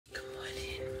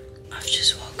I've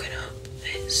just woken up.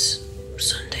 It's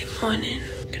Sunday morning.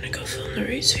 I'm gonna go film the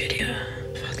Roots video.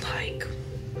 I've had like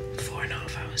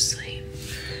 4.5 hours sleep.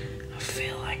 I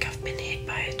feel like I've been hit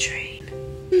by a train.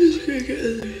 I'm just gonna get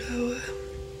in the shower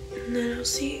and then I'll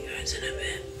see you guys in a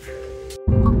bit.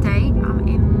 Update, I'm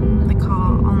in the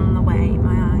car on the way.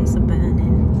 My eyes are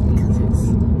burning because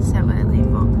it's so early,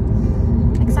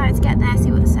 but excited to get there,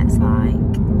 see what the set's like.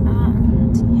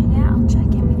 And yeah, I'll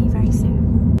check in with you very soon.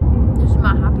 This is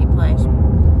my happy place.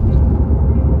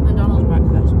 McDonald's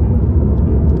breakfast.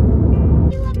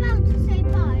 You were about to say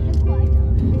bye, look what I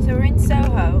done. So we're in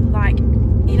Soho, like,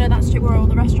 you know that strip where all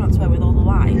the restaurants were with all the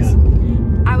lights?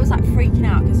 Yeah. I was like freaking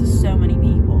out because there's so many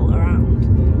people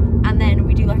around. And then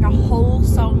we do like a whole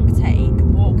song take,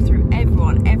 walk through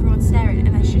everyone's staring,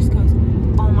 and then she just goes,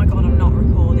 oh my god, I'm not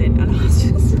recording. And I was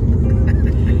just,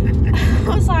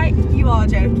 I was like, you are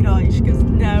joking, aren't you? She goes,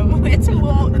 no, we had to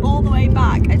walk all the way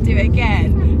back and do it again.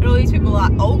 And all these people were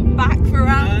like, oh, back for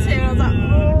round two. And I was like,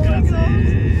 oh my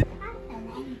god.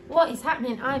 What is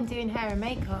happening? I'm doing hair and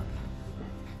makeup.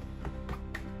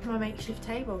 My makeshift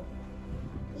table.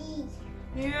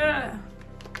 Yeah.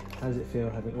 How does it feel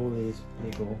having all these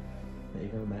people that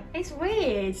you've never met? It's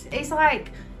weird. It's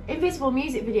like, Invisible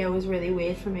music video was really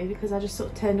weird for me because I just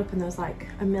sort of turned up and there was like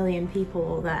a million people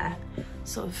all there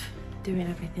sort of doing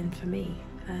everything for me,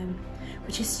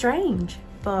 which is strange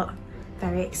but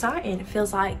very exciting. It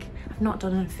feels like I've not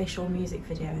done an official music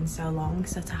video in so long,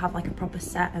 so to have like a proper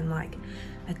set and like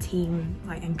a team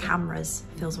like and cameras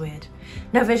feels weird.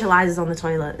 No visualizers on the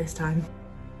toilet this time.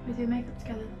 We're doing makeup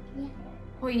together? Yeah.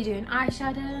 What are you doing?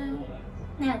 Eyeshadow?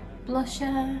 No.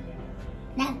 Blusher?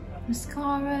 No.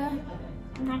 Mascara?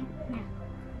 No. No.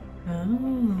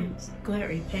 Oh, it's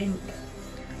glittery pink.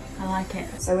 I like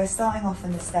it. So we're starting off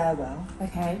in the stairwell.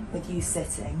 Okay. With you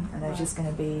sitting, and there's just going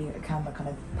to be a camera kind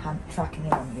of tracking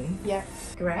in on you. Yeah.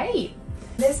 Great.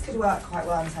 This could work quite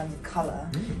well in terms of colour.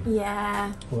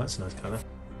 Yeah. Well, that's a nice colour.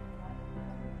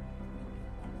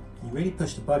 You really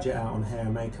pushed the budget out on hair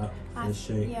and makeup for this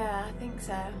shoot. Yeah, I think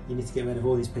so. You need to get rid of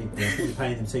all these people. I think you're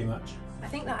paying them too much. I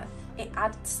think that it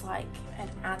adds like an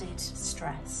added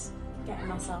stress getting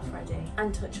myself ready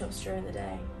and touch-ups during the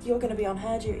day. You're going to be on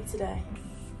hair duty today.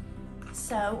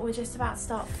 So we're just about to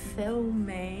start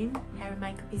filming. Hair and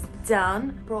makeup is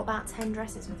done. Brought about 10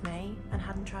 dresses with me and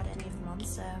hadn't tried any of them on,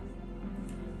 so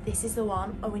this is the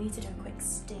one. Oh, we need to do a quick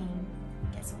steam,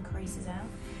 get some creases out,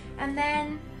 and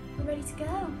then we're ready to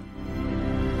go.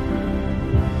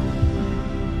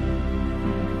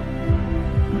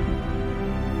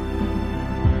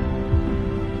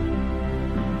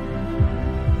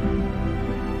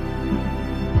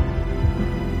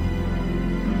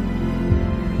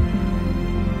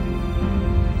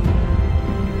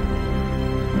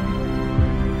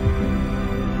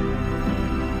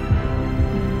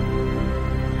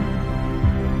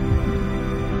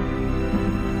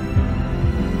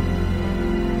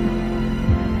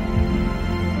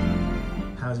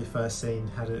 First scene,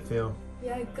 how did it feel?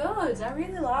 Yeah, good. I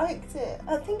really liked it.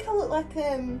 I think I look like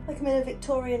I'm in a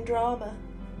Victorian drama.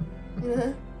 You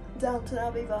know, Downton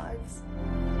Abbey vibes.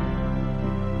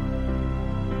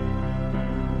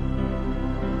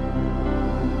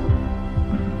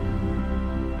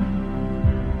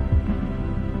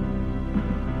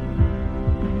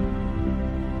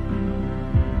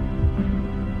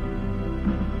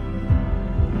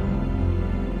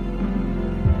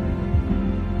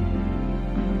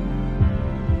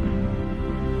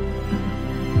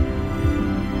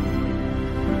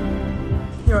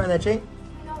 You're energy.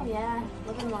 Oh yeah,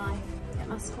 living life. Get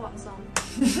my squats on.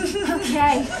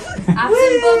 Okay, have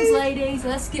some bums, ladies.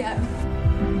 Let's go.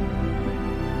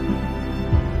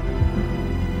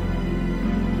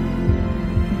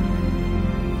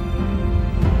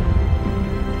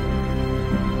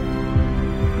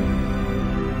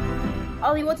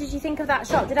 Ollie, what did you think of that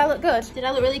shot? Did I look good? Did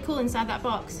I look really cool inside that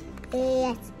box?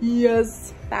 Yes.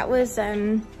 Yes. That was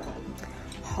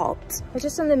hot. We're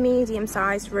just in the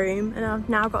medium-sized room and I've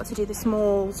now got to do the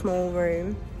small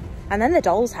room and then the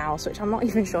doll's house, which I'm not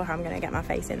even sure how I'm going to get my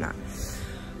face in that.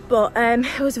 But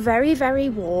it was very, very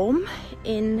warm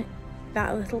in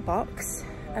that little box,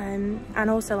 and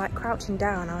also like crouching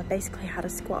down I basically had a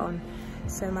squat on,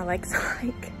 so my legs are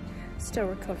like still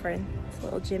recovering. It's a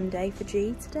little gym day for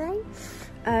G today.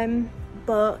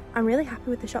 But I'm really happy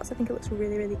with the shots. I think it looks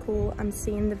really, really cool. I'm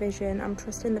seeing the vision, I'm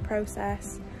trusting the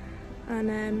process,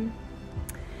 and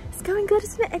it's going good.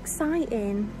 Isn't it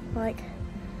exciting? Like,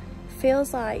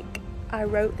 feels like I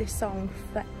wrote this song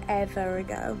forever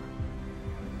ago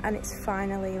and it's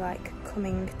finally like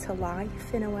coming to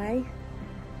life in a way.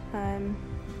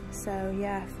 So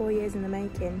yeah, 4 years in the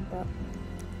making, but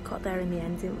got there in the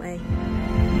end, didn't we?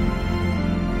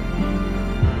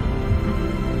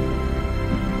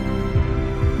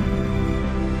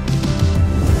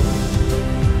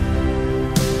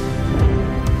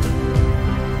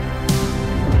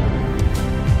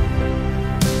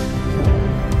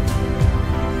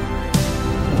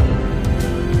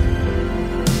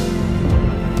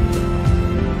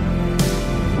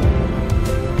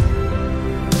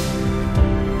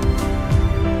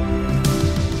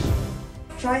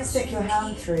 Try and stick your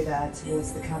hand through there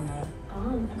towards the camera.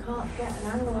 Oh, I can't get an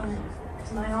angle on it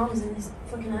because my arm's in this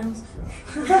fucking house.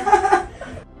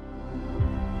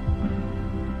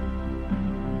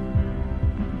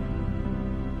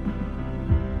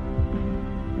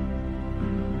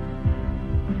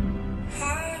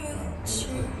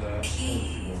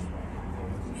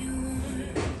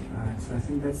 Alright, so I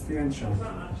think that's the end shot.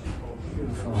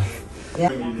 Beautiful.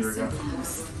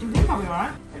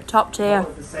 Top tier.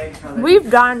 We've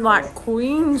dined like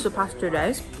queens the past 2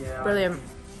 days. Brilliant.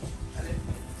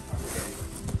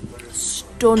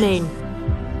 Stunning.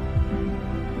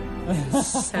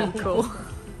 So cool.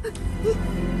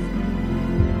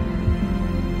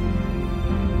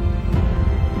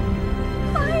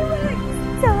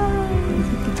 Fireworks time.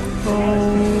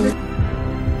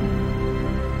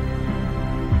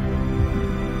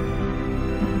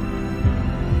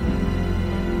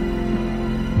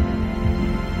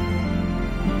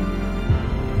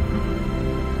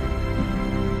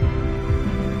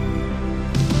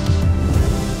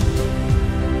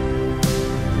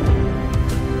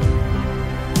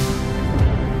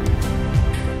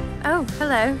 Oh,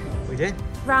 hello. We did.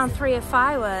 Round 3 of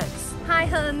fireworks. Hi,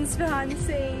 Huns behind the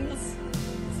scenes.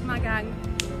 It's my gang.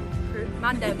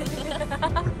 Mando.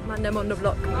 Mando on the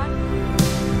block.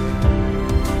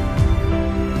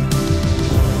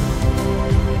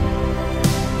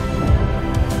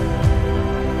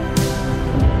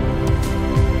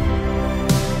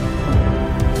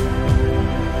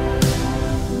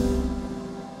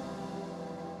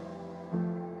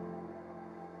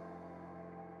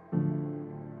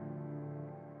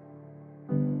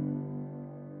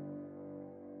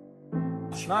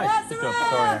 Nice. Good job,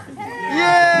 Victoria.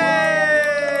 Yay!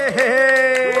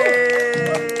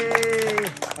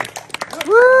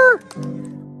 Woo!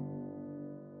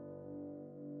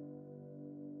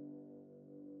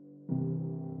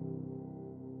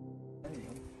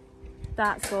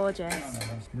 That's gorgeous.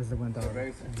 This is the one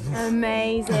down.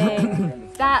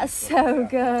 Amazing. That's so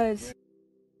good.